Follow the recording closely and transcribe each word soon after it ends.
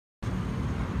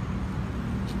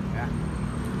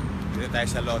Dito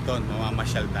tayo sa Lawton,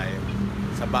 mamamasyal tayo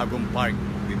sa bagong park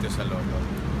dito sa Lawton.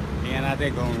 Tingnan natin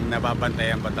kung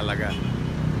nababantayan pa talaga.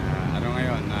 Ano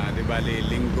ngayon, di bali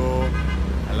linggo,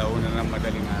 alauna ng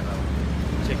madaling araw.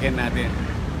 Checkin natin.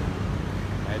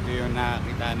 Ito yung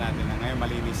nakita natin na ngayon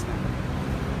malinis na.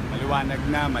 Maliwanag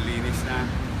na, malinis na.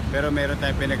 Pero meron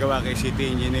tayong pinagawa kay City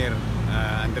Engineer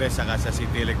Andres saka sa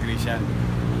City Electrician.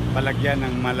 Palagyan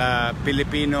ng mala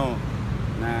Pilipino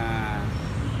na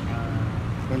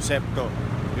konsepto.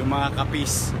 Yung mga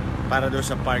kapis para doon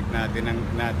sa park na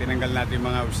tinanggal natin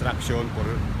yung mga obstruction for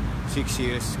 6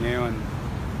 years ngayon.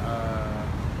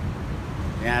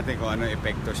 Tingnan natin kung ano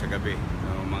epekto sa gabi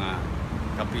ng mga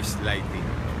kapis lighting.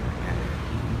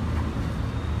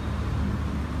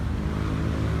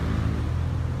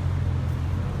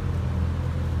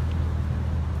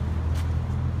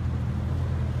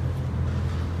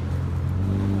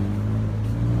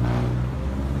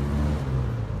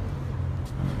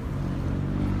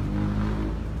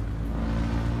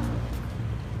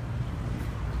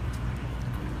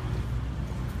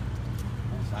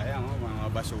 Sayang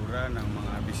mga basura ng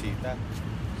mga bisita.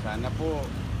 Sana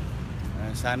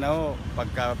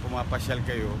pagka pumapasyal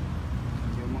kayo,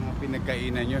 yung mga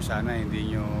pinagkainan nyo sana hindi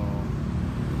nyo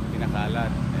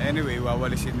pinakalat. Anyway,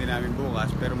 wawalisin din namin bukas,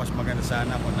 pero mas maganda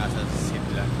sana kung nasa seat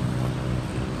lang.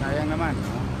 Sayang naman,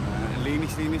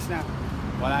 linis-linis na.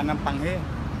 Wala nang panghe.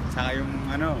 Saka yung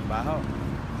baho.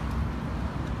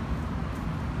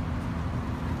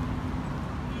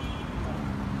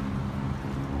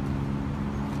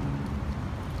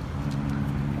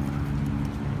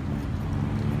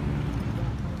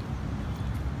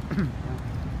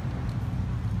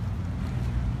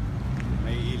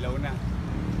 May ilaw na.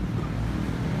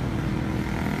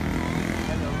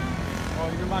 Hello.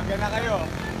 Gumaga na kayo.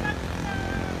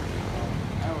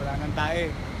 Wala nang tae.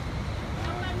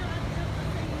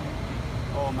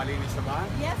 Malinis na ba?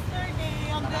 Yesterday.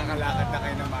 Nakakalakad na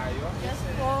kayo na maayos? Yes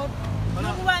po.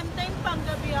 Nung one time pang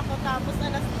gabi ako tapos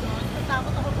alas 2.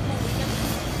 Tapos ako umuwi kasi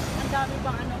ang dami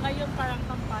bang ngayon parang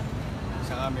kampanya na.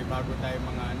 Saka may bago tayo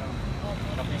mga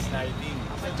kapis lighting.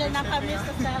 Diyan na kami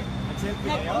sa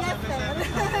Nag-selfie kayo?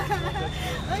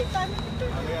 Ay, paano ito?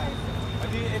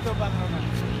 Ito ba naman?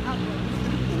 Ako.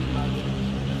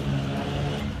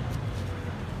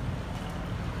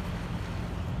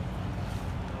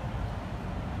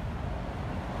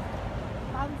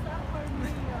 Thumbs up for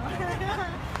me.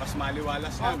 Mas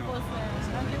maliwalas na, no? Opo, sir.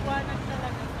 Ang liwanag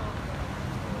talaga to.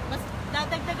 Mas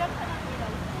dadagdagan pa ng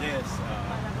ilaw. Yes.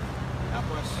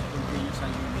 Tapos, continuous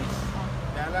ang linis.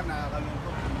 Kaya lang,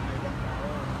 nakakalungkot kung mga ibang tao.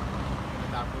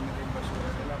 Natapon nila yung basura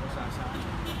nila kung saan.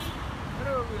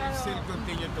 Pero we'll still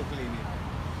continue to clean it.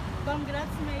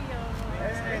 Congrats, Mayor.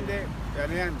 Hindi.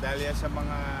 Ano yan, dahil yan sa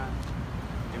mga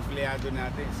empleyado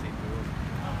natin, siguro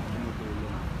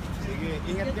tumutulong. Sige,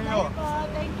 ingat Good kayo. night po.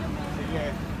 Thank you, Mayor. Sige.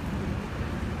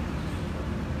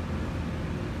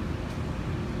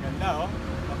 Ganda,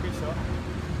 Kapis,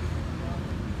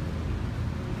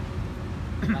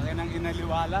 Laki ng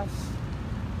inaliwalas.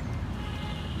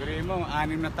 Guri mo,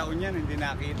 6 na taon yan, hindi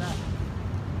nakita.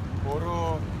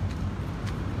 Puro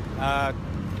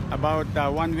about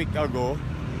 1 week ago,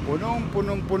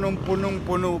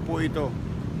 punong-puno po ito.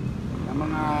 Ng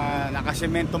mga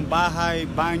nakasementong bahay,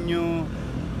 banyo,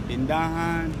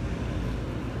 tindahan.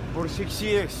 For 6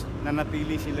 years,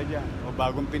 nanatili sila dyan. O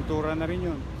bagong pintura na rin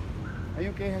yun.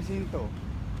 Ayun kay Jacinto.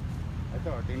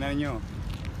 Ito, tingnan nyo.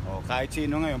 O, kahit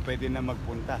sino ngayon pwede na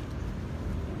magpunta.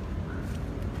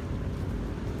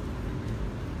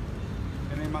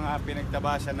 Ito na yung mga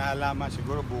pinagtabasan na halaman.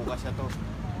 Siguro bukas na to.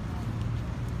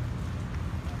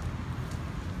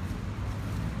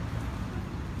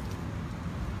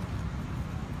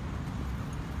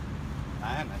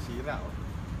 Ayan, nasira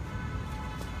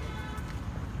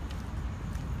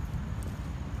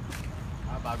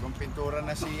bagong pintura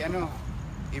na si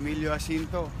Emilio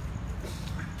Jacinto.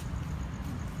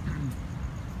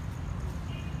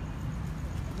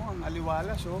 Ang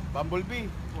aliwalas, Bumblebee.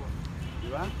 Di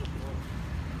ba?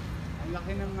 Ang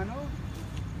laki ng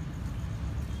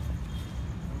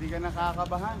hindi ka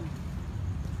nakakabahan.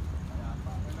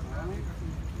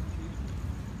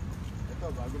 Ito,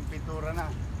 bagong pintura na.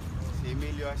 Si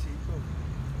Emilio Jacinto.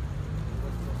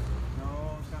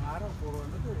 No, isang araw, puro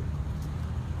to.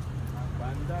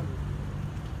 Bandal.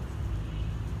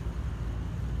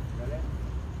 Galing.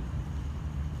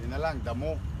 Yun na lang,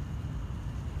 damo.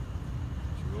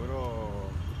 Siguro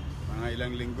mga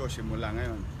ilang linggo simula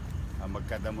ngayon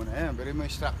magkadamo na. Ayan, pero yung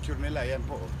structure nila, ayan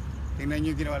po. Tingnan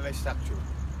nyo yung ginawa nila yung structure.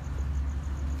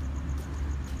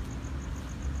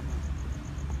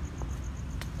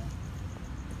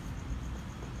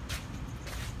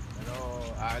 Pero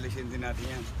Aalisin din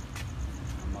natin yan.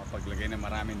 Mapaglagay na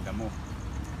maraming damo.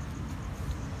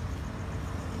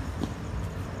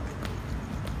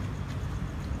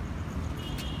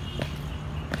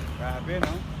 Grabe,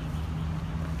 no?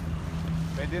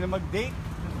 Pwede na mag-date.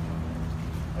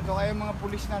 Ito kaya mga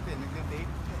pulis natin,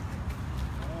 nagde-date.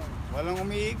 Oh, walang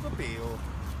umiikot eh. Oh.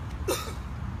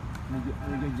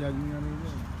 Nag-jogging nga rin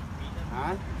yun.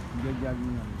 Ha?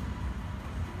 Nag-jogging nga rin.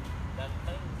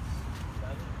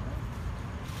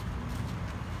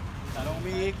 Walang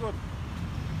umiikot.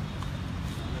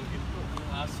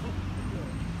 Yung aso.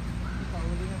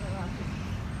 Pauli na sa akin.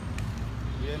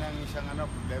 Yan ang isang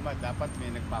problema. Dapat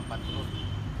may nagpapatrol.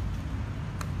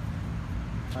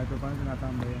 Kahit pa paano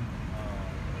tinatambay yan.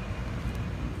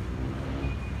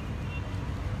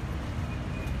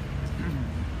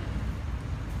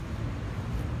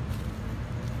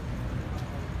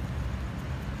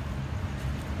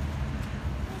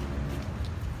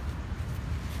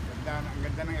 Ang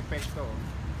ganda ng epekto.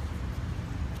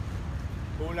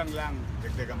 Kulang lang,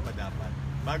 dagdagan pa dapat.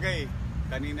 Bagay,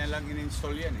 kanina lang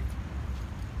in-install yan eh.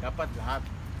 Dapat lahat.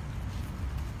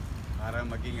 Para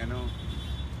maging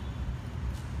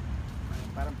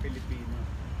parang Pilipino.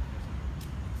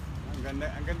 Ang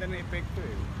ganda ng epekto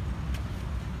eh.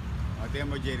 O,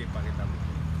 tingnan mo Jerry, pakita mo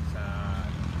sa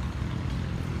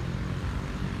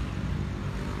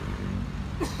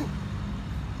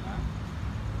ha?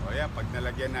 O yan, pag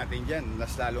nalagyan natin dyan,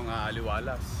 mas lalong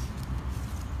aaliwalas.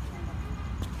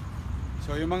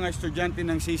 So yung mga estudyante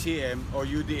ng CCM o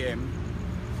UDM,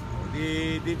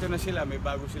 dito na sila, may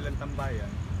bago silang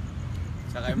tambayan.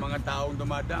 Saka yung mga taong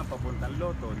dumadaan papuntang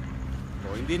Lawton,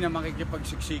 o hindi na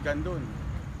makikipagsiksikan doon.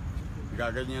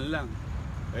 Gaganyan lang.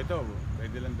 Ito,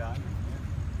 pwede lang daan.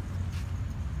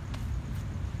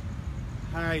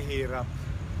 Ay, hirap.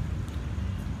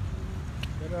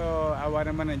 Pero awa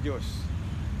naman ng Diyos.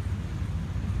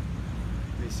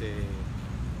 Kasi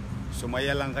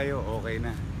sumaya lang kayo, okay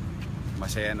na.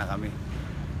 Masaya na kami.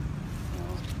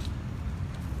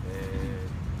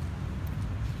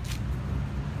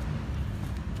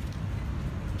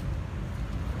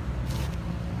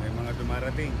 May mga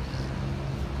dumarating.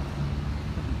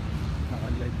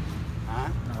 Naka-live. Ha?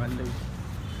 Naka-live.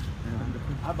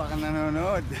 Baka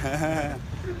nanonood.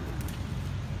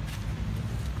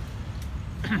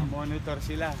 Monitor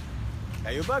sila.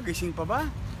 Kayo ba? Gising pa ba?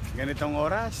 Ganitong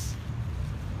oras?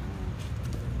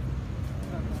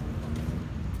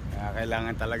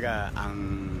 Kailangan talaga ang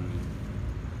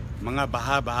mga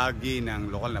bahagi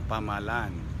ng lokal na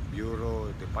pamahalaan,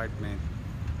 bureau, department,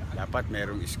 dapat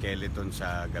merong skeleton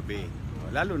sa gabi.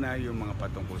 Lalo na yung mga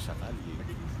patungkol sa kalye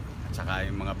at saka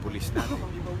yung mga pulis natin.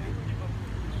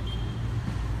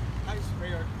 Hi,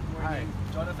 Mayor. Hi.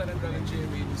 Jonathan and Roland J.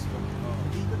 Isko.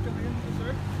 Dito ka ngayon,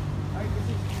 sir? Ay,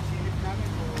 kasi sinisilip namin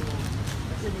ko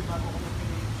kasi may bago kami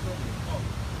pinag-install.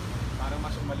 Para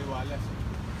mas umaliwalas.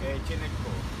 Chinek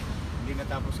ko, hindi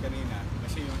natapos kanina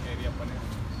kasi yung area pa na yun.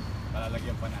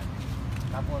 Palalagyan pa natin.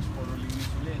 Tapos, puro linis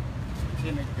ulit.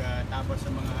 Kasi nagtabas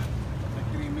sa mga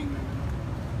nag-trimming ng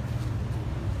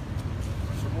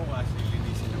sumukas,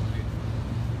 ilinisin na ulit.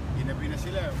 Ginabi na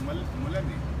sila, umulan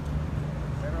eh.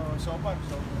 Pero so far,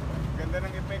 ganda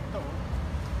ng epekto.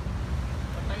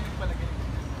 Patay nagpalagay.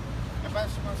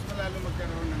 Mas malalo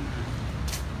magkaroon ng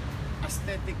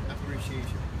aesthetic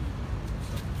appreciation.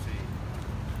 So to say.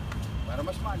 Para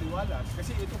mas maliwalas.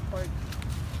 Kasi ito part,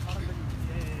 parang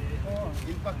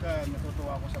in fact,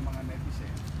 natutuwa ako sa mga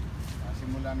netizen.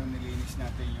 Simula nung nilinis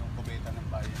natin yung kubeta ng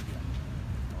bayan yan.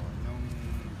 Nung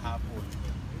hapon,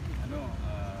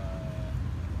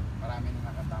 marami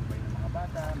na nakatambay ng mga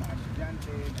bata, mga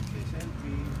estudyante,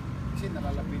 nag-selfie. Kasi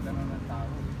nalalapitan na ng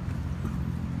tao.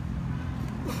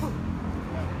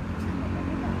 Kasi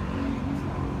magano na,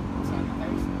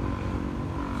 sanitize na.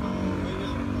 So, we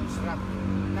will reconstruct,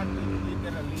 not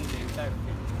literally the entire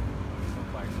thing. So,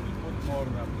 we'll put more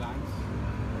plants.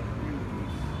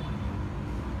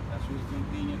 Tapos we'll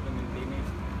continue to maintain it.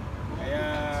 Kaya,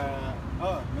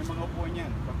 may mga upuan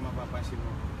yan, pag mapapansin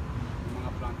mo. Yung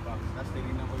mga plant box. Tapos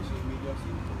tinignan ko yung si Emilio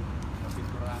Cinto.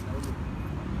 Kapinturahan na ulit.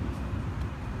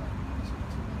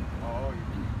 Oo,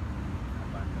 yun.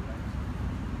 Vandalize.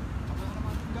 Wala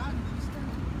naman ang gaan. Bilis na.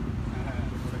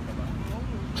 Sulat ka ba? Oo.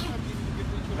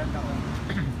 Sulat ako.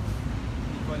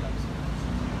 Hindi ko alam.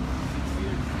 6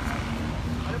 years.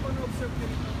 Ano pa na-observe ka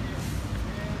rin ng ngayon?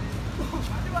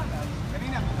 Maliwala.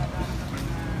 Kanina, matatahan kami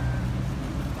na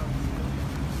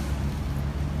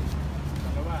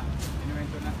dalawa.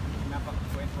 Inuwento na,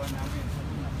 napakikwentuhan namin.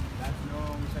 Dahil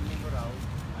nung isang linggo raw,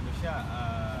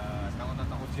 takot na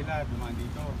takot sila, dumaan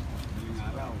dito, maling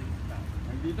araw.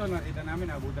 Hindi Dito nakita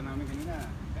namin, naabutan namin kanina.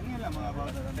 Kanina lang, mga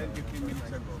about 10-15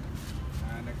 minutes ago.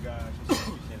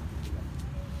 Nag-selfie sila.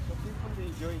 So people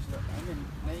enjoy stuff. I mean,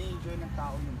 nai-enjoy ng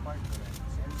tao yung park.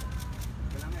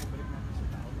 Kailangan i-balik natin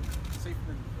sa tao. Safe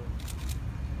na dito.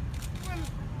 Well,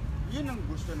 yun ang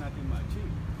gusto natin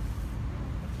ma-achieve.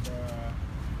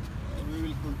 At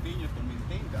we will continue to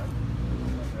maintain that.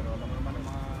 Pero alam mo naman ang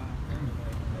mga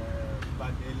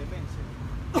bad elements.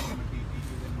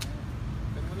 Nagtitigil yung mga yan.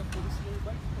 Pero walang pulis na yung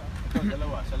bike pa. Ito,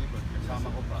 dalawa sa likod. Kasama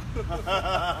ko pa.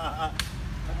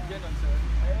 At gano'n, sir.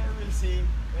 We'll see.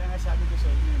 Kaya nga sabi ko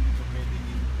sa inyo, hindi ko pwedeng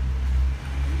hindi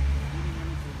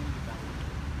naman pwedeng bitawan.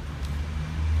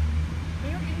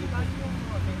 Mayor, hindi ba yung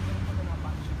vendor po na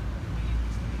napaksyon?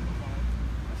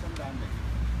 Mas ang dami.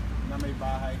 Na may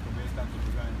bahay, kubeta,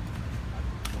 tulugan. At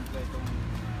kompletong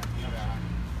tirahan.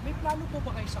 May plano po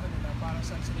ba kayo sa kanila para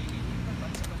saan sila ililipat?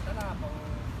 Pansamantala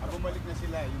o... Bumalik na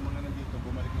sila, yung mga nandito,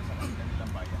 bumalik na sa kanilang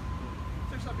bayan.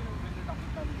 Sir, sabi ng vendor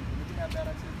nakita nyo dito, may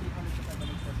binabayaran sila 300 to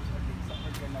 500 pesos a day sa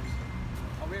organizer.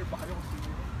 Aware ba kayo kung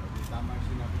sino yun? Hindi, tama yung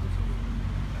sinabi ko sa iyo.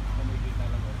 Ako may data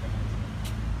lang organizer.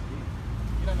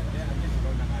 Ilan na Kaya again,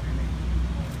 ikaw nakarinig.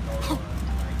 Ikaw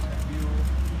naka-interview.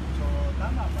 So,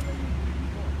 tama pala yung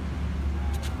tingin ko.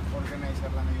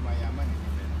 Organizer lang yung mayaman.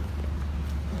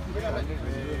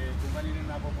 Kung kanino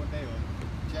napupunta yun,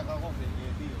 check ako kay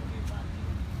Eddie o kay Pati.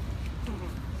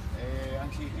 Ang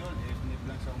City Hall, esnip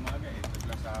lang sa umaga, esnip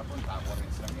lang sa hapon,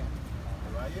 takorens lang yan.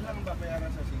 Diba? Yun lang ang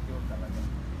babayaran sa City Hall talaga.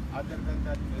 Other than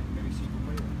that, may resibo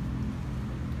pa yun.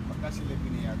 Pagka sila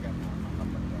biniyagan,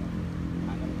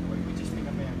 makapag-hanap buhay, which is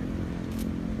pinapayagan ko yan.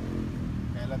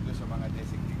 Kaya lang doon sa mga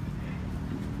designated area.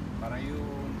 Para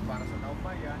sa taong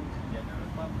bayan, sa general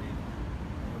public,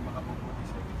 yung makapuputi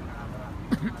sa ito nakakarami.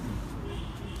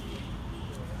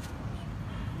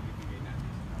 Ibibigay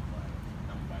natin sa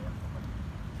taong bayan.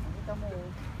 Nakita mo,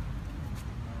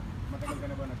 matagal ka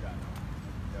na ba nag-ano?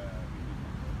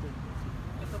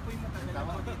 Ito po yung matagal na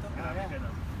ako dito.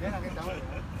 Yan, nakita mo.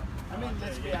 I mean,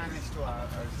 let's be honest to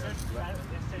ourselves. Diba?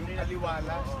 Yung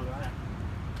aliwalas, diba?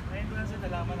 Ngayon ko lang sa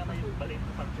nalaman na may balik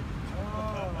na function.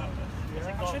 Kasi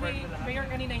Actually, covered na lahat. Mayor,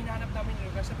 kanina hinahanap namin yung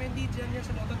lugar. Sabi, hindi dyan yan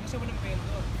sa lawton kasi walang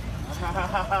vendor.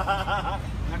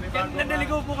 Kaya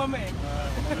nadaligaw po kami.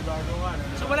 Nanibago nga.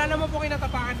 So wala naman po kayo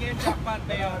natapakan ngayon, jackpot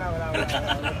kayo.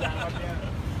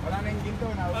 Wala na yung ginto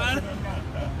na.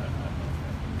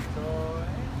 So,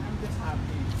 I'm just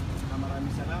happy na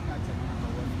maraming salamat sa mga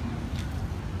kawani ng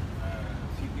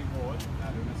City Hall,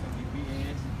 lalo na sa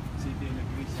DPS, City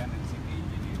Electrician at City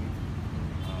Engineering.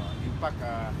 In fact,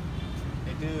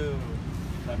 ito,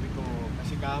 sabi ko,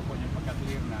 kasi kahapon yung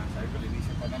pagka-clear na, sabi ko,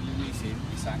 linisin pa ng linisin,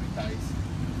 i-sanitize,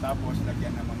 tapos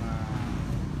lagyan ng mga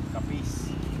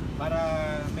kapis para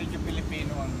medyo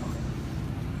Pilipino ang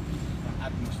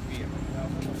atmosphere.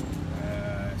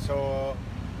 So,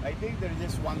 I think there's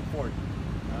just 1/4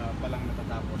 pa lang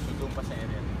natatapos. So, doon pa sa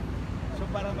area nila. So,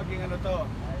 para maging ano to,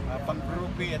 pang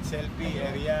groupie at selfie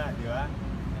area, di ba?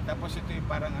 Tapos ito yung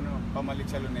parang ano, pamalit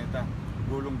sa luneta.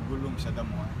 Gulong-gulong sa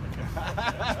damo.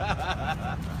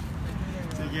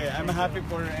 Sige, I'm happy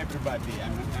for everybody.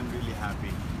 I'm really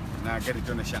happy na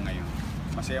ganito na siya ngayon.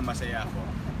 Masaya-masaya ako.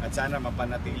 At sana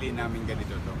mapanatili namin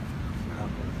ganito to.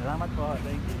 Salamat po.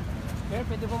 Thank you. Mayor,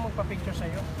 pwede po magpa-picture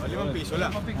sa'yo? O, 5 piso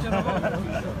lang. Pa-picture ako.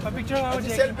 Pa-picture nga ako, Kasi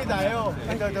Jake. selfie tayo.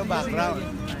 Ito background.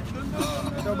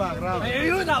 Ito background. Ay,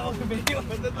 ayun ako, video.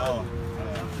 Oo.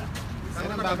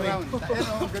 Yan ang background. Ayan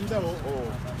o, ganda o.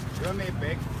 Di ba may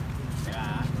effect?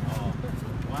 Yan. O.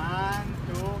 1,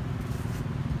 2.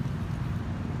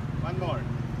 One more.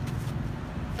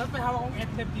 Tapos may hawak kong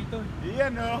etnep dito.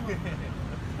 Iyan o.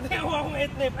 May hawak kong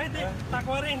etnep. Ay, di,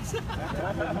 takwa rin.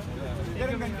 Yan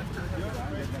ang ganda.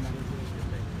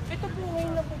 Ito po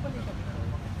ngayon lang po pala.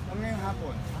 Ang ngayong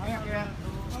hapon.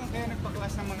 Kaya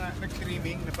nagpa-class ng mga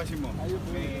nag-streaming, napasin mo.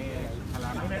 May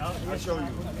halaman. I'll show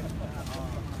you.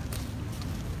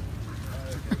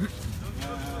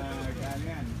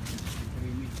 Ganyan.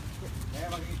 Streaming.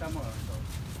 Kaya makikita mo.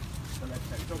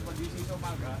 Ito pag gising sa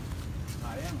umaga,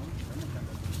 sayang.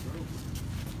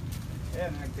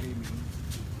 Ayan, nag-streaming.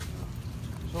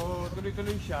 So,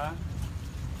 tuloy-tuloy siya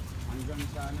hanggang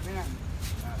sa ano na yan.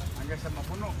 Hanggang sa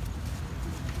mapuno.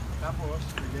 Tapos,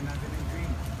 lagyan natin ng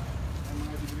green. Ang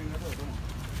mga green na to.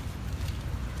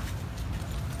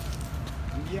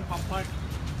 Hindi yan pang-park.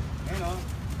 Ayan o.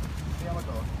 Kaya mo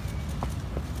to.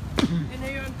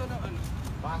 Inayon to ng ano?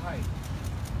 Bahay.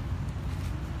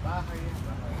 Bahay yan.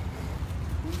 Bahay.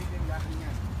 Hindi din lahat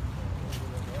yan.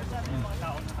 Saan yung mga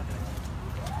tao nakatira?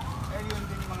 Yun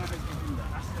din yung mga nagtitinda.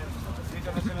 Dito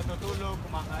na sila natutulog,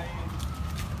 kumakain.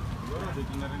 Siguro,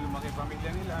 dito na rin lumaki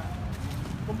pamilya nila.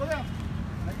 Kumbaga,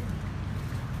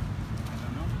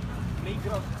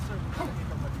 ground. Yes, sir.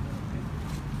 Nakikita ba dito?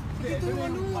 Ito yung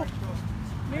ano.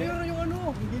 Mayor yung ano?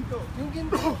 Yung ginto. Yung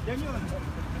ginto. Yan yun.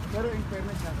 Pero in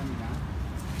fairness na kanina,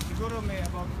 siguro may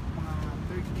about mga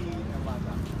 30 na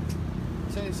bata.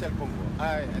 Isa yung cellphone ko.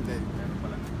 Ay, hindi. Meron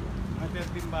pala. Mga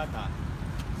 13 bata.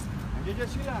 Nandiyan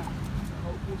dyan sila.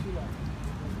 Nakaupo sila.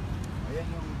 Ayan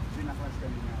yung pinaklas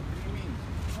kanina. Trimming.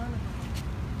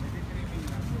 May trimming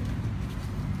na.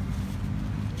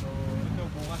 So, ito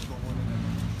bukas kukunin na.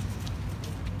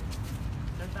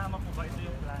 Sir, tama po ba ito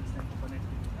yung plans na po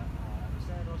connected?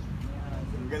 Roseros,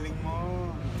 Ang galing mo.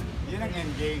 Yun ang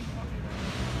endgame.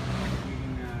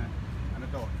 Magiging, ano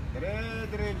to,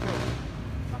 dire-diretso.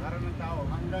 Makaroon ng tao.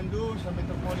 Hanggang doon sa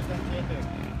Metropolitan Theater.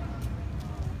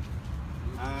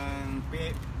 Ang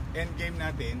endgame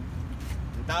natin,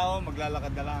 ang tao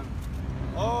maglalakad na lang.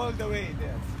 All the way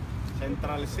there.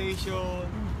 Central Station,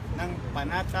 ng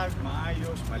panatag,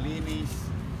 maayos, malinis.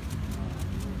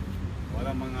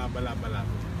 Walang mga bala-bala.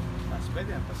 Tapos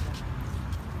pwede na, pasya.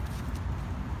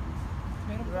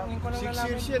 Meron po, ngayon ko lang 6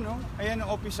 years yan, no? Ayan ang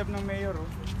office of ng mayor, oh.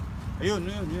 Ayun,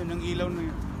 yun, ang ilaw na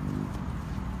yun.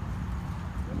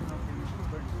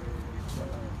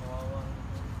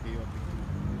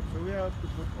 So we have to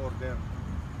put order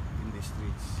in the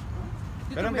streets.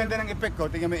 Pero ang ganda ng effect ko,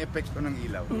 tingnan mo yung effect ko ng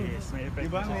ilaw. yes, may effect.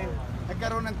 Diba?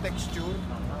 Nagkaroon ng texture.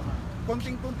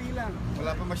 Konting-konti lang.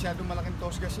 Wala pa masyadong malaking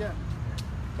tosgas yan.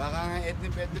 Baka nga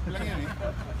etnip lang yan, eh.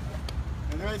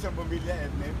 Ano ba, isang pamilya,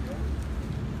 etnip?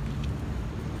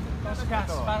 Tosgas,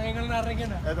 parang ngayon ko lang narinig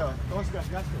yun ah. Ito, tosgas,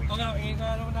 gas ko. O nga, ngayon ko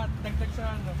alam na dagdag sa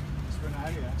ano.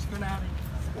 Skunari, ah. Skunari.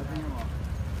 Sabi niyo mo,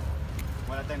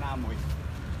 wala tayong naamoy.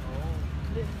 Oo.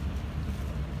 Hindi.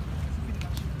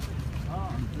 Oh,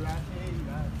 ang klase,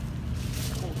 gas.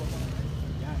 Isko ba ba?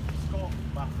 Yan, isko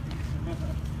ba?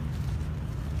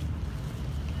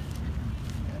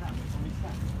 Yan na, may sumis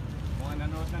na. Mga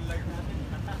nanood ng live natin.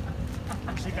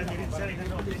 Sikat din sir,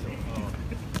 ito office eh.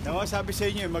 Naman sabi sa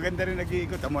inyo, maganda rin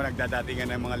nag-iikot. Amo,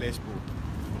 nagdadatingan ng mga lesbo.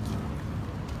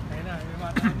 Ayun na, may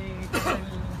mata ni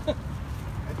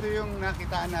Ito yung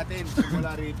nakitaan natin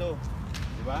simula rito.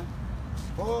 Di ba?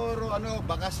 Puro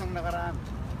bakas ng nakaraan.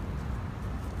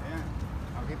 Ayan.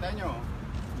 Makita nyo,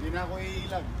 hindi na ako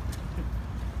iilag.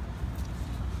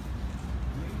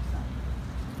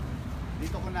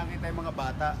 Dito ko nakita yung mga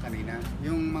bata kanina.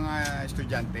 Yung mga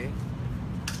estudyante.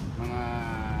 Mga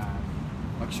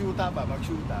magsyuta.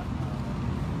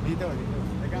 Dito.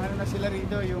 Nag-ano na sila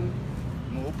rito, yung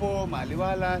muupo,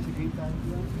 maaliwala, sige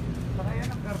tayo. Saka yan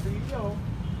ang kartilya, oh.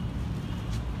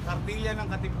 Kartilya ng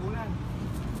Katipunan.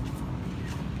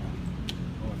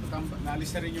 Oh,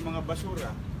 naalis na rin yung mga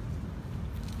basura.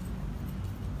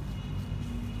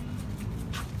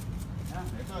 Yan,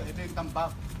 ito yung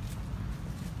tambak.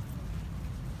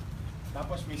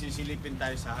 Tapos may sisilipin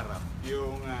tayo sa harap.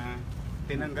 Yung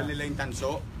tinanggal nila yung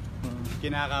tanso.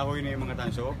 Kinakahoy na yung mga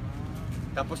tanso.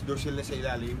 Tapos doon sila sa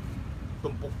ilalim.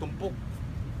 Tumpok-tumpok.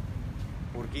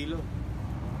 4 kilo.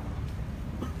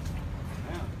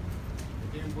 Ayan.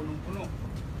 Ito yung punong-puno.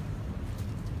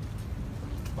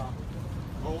 Bakit?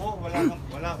 Oo,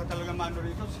 wala ka talaga maano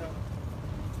rito sa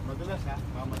madulas, ha?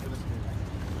 Madulas kayo.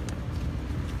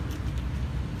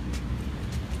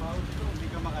 Bawal ito, hindi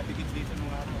ka makadikit dito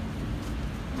nung araw.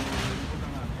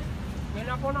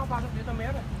 Ngayon ako nakapasok dito,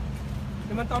 Mayor.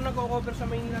 5 taon nag-o-cover sa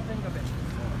Maynila natin gabi.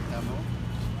 Oh, kita mo?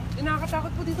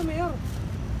 Nakakatakot po dito, Mayor.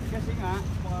 Kasi nga,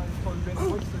 mga convent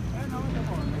boys, ano,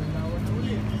 naglawan na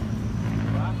uli.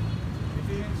 Diba?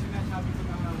 Ito yung sinasabi ko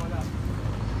na wala.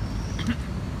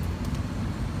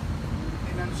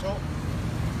 Tinanso.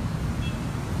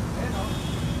 Ayan o,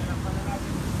 tinakpan na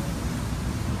natin.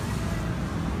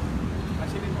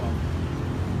 Kasi nito,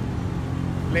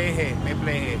 plehe, may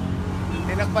plehe.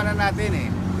 Tinakpan na natin eh.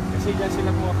 Kasi dyan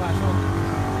sila pumapasok.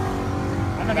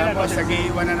 Ano ginagawa Tapos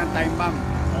nag-iiwan na ng time bomb.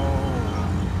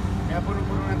 Kaya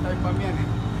puno-puno ng time bomb yan eh.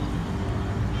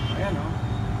 Ayan o.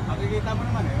 Makikita mo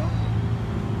naman eh o.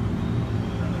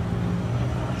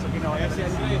 So ginawa Ayan si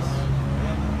Andres.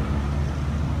 Ayan.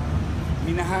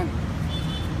 Minahan.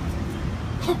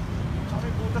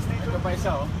 may butas dito. Ito pa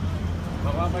isa o.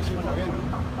 Mapapansin mo. Ayan o.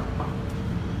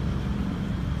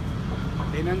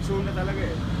 Tinanso na talaga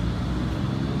eh.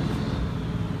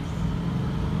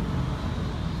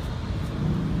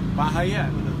 Bahay yan.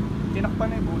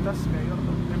 Tinakpan na yung butas, Mayor.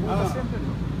 May butas yan dun.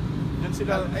 Diyan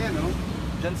sila, ayan o.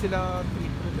 Diyan sila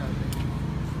tinitro dati.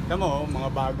 Tama o, mga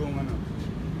bagong ano.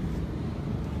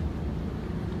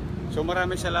 So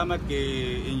maraming salamat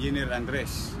kay Engineer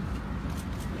Andres.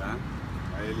 Diba?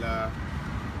 Dahil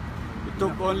it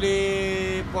took only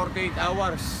 48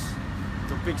 hours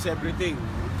to fix everything.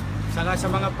 Saka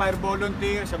sa mga fire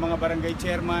volunteer, sa mga barangay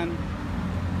chairman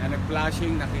na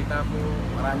nag-flashing, nakita po.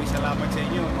 Maraming salamat sa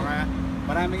inyo.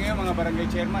 Marami ngayon mga barangay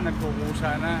chairman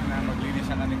nagkukusa na maglinis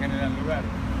ang kanilang lugar.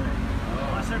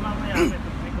 Sir, mamaya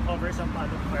may cover sa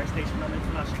Padong Fire Station na may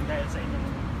flashing dahil sa inyo.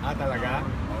 Talaga?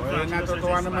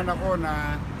 Natutuwa naman ako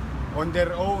na on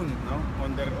their own, no?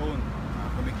 On their own.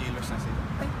 Kumikilos na sila.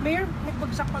 Mayor,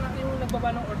 nagbagsak pa lang yung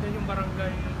nagbaba ng order yung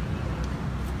barangay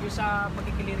yung sa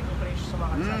pagkikiliring operation sa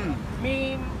mga kalsada.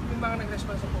 May mga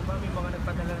nag-response po ba? May mga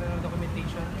nagpadala na ng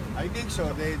documentation? I think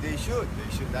so. They should. They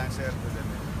should answer to them.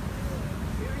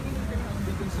 Pero hindi kayo ang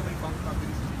dito sa may bank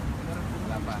company sa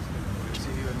Wala pa. We'll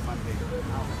see you on Monday.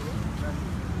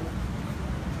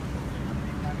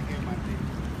 Namin kayo Monday.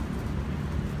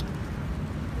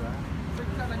 Diba? Sir,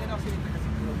 kailangan niya na ako sinita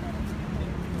kasi tulog na.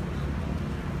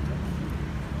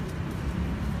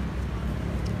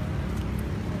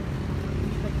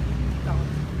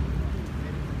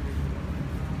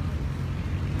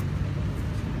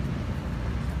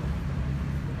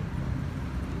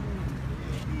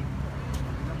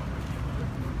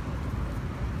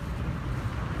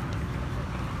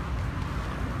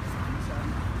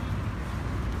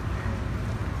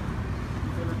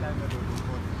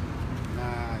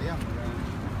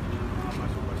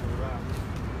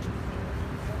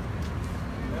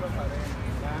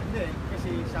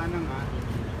 Sana nga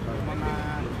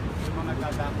yung mga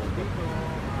dadako dito,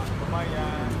 mga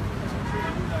kabayan,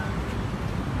 sila,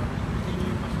 hindi nyo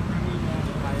yung masukang ninyo,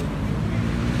 kaya nyo yung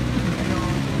pero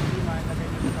hindi malagay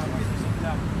nyo sa kamay sa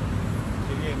sigla.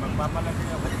 Sige, magpapalagay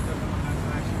ako dito ng mga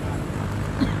trash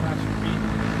bin.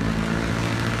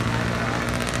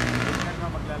 Tignan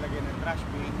mo maglalagay ng trash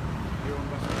bin, yung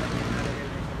basura nyo nalagay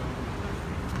nyo sa loob.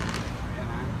 Ayan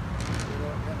ha. Pero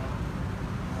yan ha.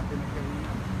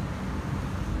 Pinagkawin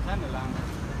sana lang.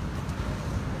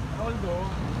 Although,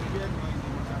 ang gobyerno hindi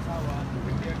magsasawa, ang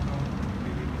gobyerno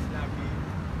nililis lagi.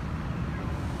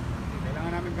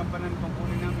 Kailangan namin gampanan itong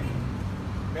kunin namin.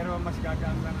 Pero mas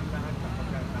gagaan lang ang lahat kapag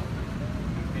natapos.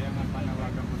 Kaya nga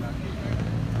panawagan ko lagi sa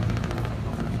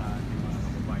ating mga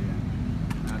kababayan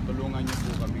na tulungan niyo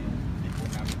po kami. Hindi po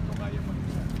namin ito kaya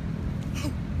mag-isa.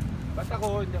 Ba't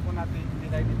ako, hindi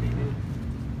tayo nipili.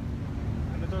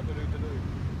 Ano to,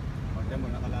 tuloy-tuloy. Pagka mo,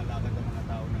 nakalalakad ang mga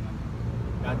tao na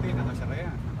dati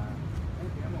nakasaraya.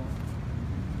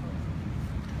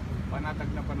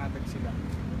 Panatag sila.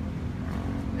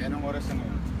 Eh, anong oras na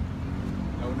ngayon?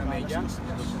 Law na medya?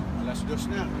 Alas 2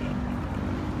 na.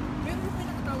 Pero yung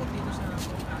pinakatawag dito sa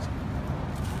podcast.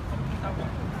 Tawag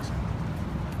po kasi.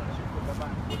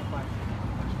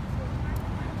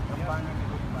 Kampanan ni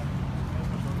Gulpan.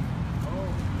 Oh,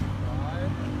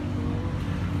 5,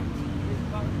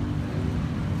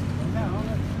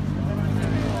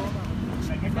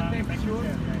 2, 1.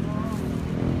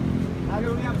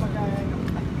 Ayaw niya pagkaya ng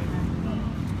takip na.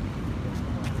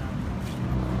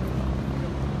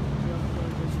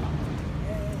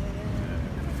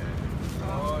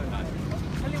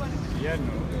 Yan,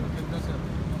 no?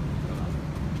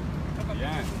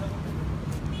 Yan.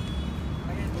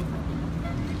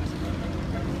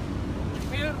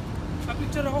 Mayor,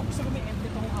 pa-picture ako. Gusto ko may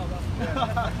edit akong hawak.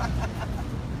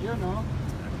 Yun, no?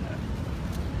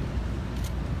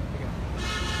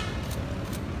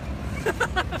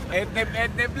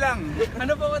 Edneb lang.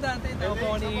 Ano po ko dati? Ito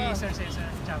po ni Sir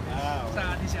Cesar Chavez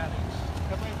sa DCRH.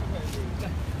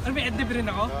 Ano may edneb rin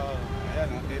ako? Ayan,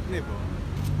 edneb, oh.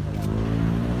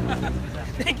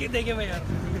 Thank you, Mayor.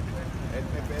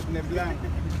 Edneb lang.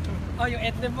 Oh, yung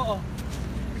edneb mo, oh.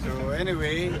 So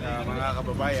anyway, mga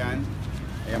kababayan,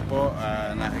 ayan po,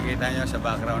 nakikita nyo sa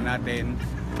background natin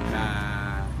na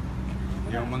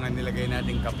yung mga nilagay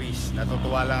nating kapis.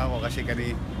 Natutuwa lang ako kasi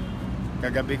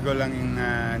kagabi ko lang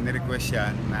ni-request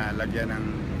yan na lagyan ng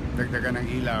dagdagan ng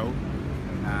ilaw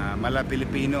na mala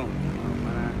Pilipino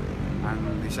ang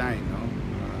design, no?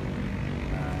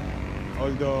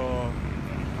 Although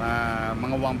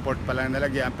mga 1/4 pa lang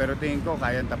nalagyan, pero tingin ko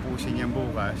kayang tapusin yan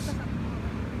bukas.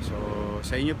 So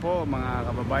sa inyo po mga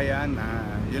kababayan,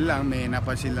 yun lang, may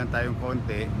napansin lang tayong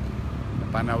konti,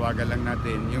 panawagan lang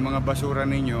natin yung mga basura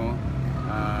ninyo,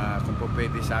 kung po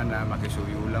pwede sana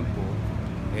makisuyo lang po,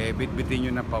 bitbitin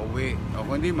nyo na pauwi, o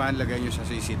kung di man lagay nyo sa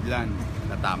sisidlan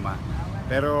na tama.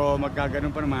 Pero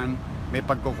magkaganon pa naman, may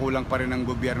pagkukulang pa rin ng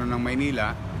gobyerno ng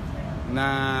Maynila na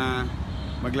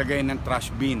maglagay ng trash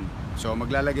bin. So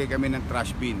maglalagay kami ng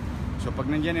trash bin. So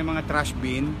pag nandyan yung mga trash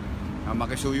bin,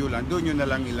 makisuyo lang, doon nyo na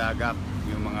lang ilagak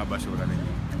yung mga basura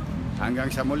ninyo.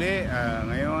 Hanggang sa muli,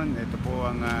 ngayon, ito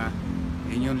po ang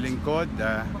inyong lingkod.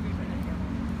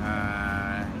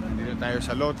 Dito tayo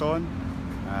sa Lawton,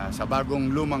 sa bagong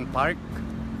lumang park.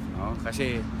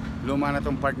 Kasi luma na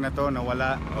tong park na to,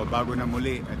 nawala, o bago na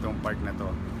muli itong park na to.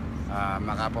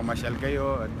 makapamasyal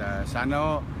kayo at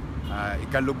sana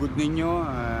ikalugod ninyo,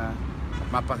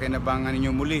 mapakinabangan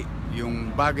ninyo muli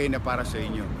yung bagay na para sa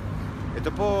inyo. Ito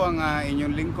po ang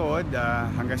inyong lingkod.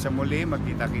 Hanggang sa muli,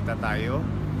 magkita-kita tayo.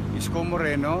 Isko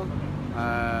Moreno,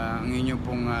 ang inyong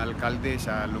pong alkalde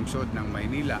sa lungsod ng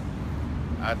Maynila.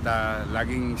 At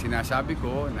laging sinasabi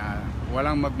ko na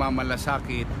walang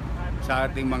magmamalasakit sa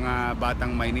ating mga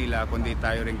batang Maynila, kundi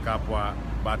tayo rin kapwa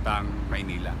batang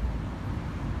Maynila.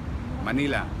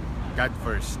 Manila, God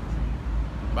first.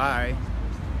 Bye!